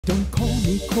Don't call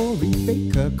me Corey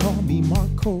Baker, call me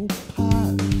Marc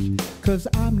Copage, 'cause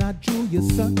I'm not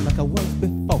Julia's son like I was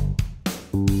before.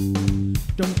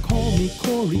 Don't call me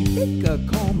Corey Baker,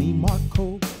 call me Marc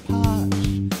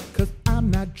Copage, 'cause I'm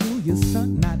not Julia's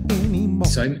son, not anymore.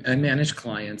 So I manage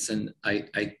clients, and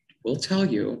I will tell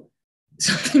you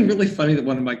something really funny that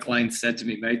one of my clients said to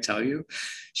me. May I tell you?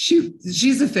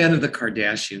 She's a fan of the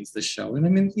Kardashians, the show. And I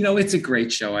mean, it's a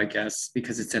great show, I guess,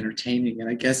 because it's entertaining. And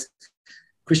I guess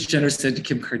Kris Jenner said to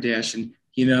Kim Kardashian,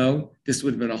 this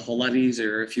would have been a whole lot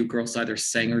easier if you girls either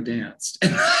sang or danced.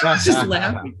 And I was just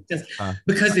laughing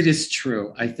because it is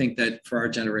true. I think that for our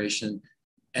generation,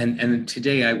 and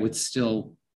today I would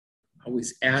still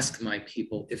always ask my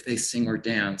people if they sing or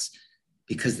dance,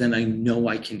 because then I know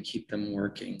I can keep them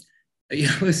working. I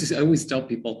always tell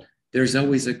people, there's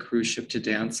always a cruise ship to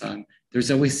dance on.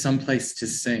 There's always some place to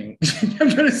sing.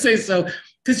 I'm going to say so,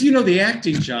 because the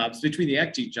acting jobs, between the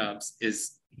acting jobs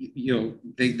is,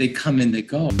 they come and they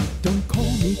go. Don't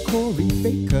call me Corey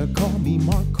Baker, call me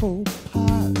Marc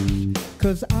Copage,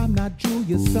 'cause I'm not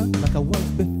Julia's son like I was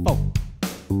before.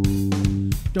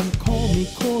 Don't call me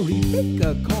Corey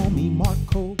Baker, call me Marc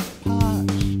Copage.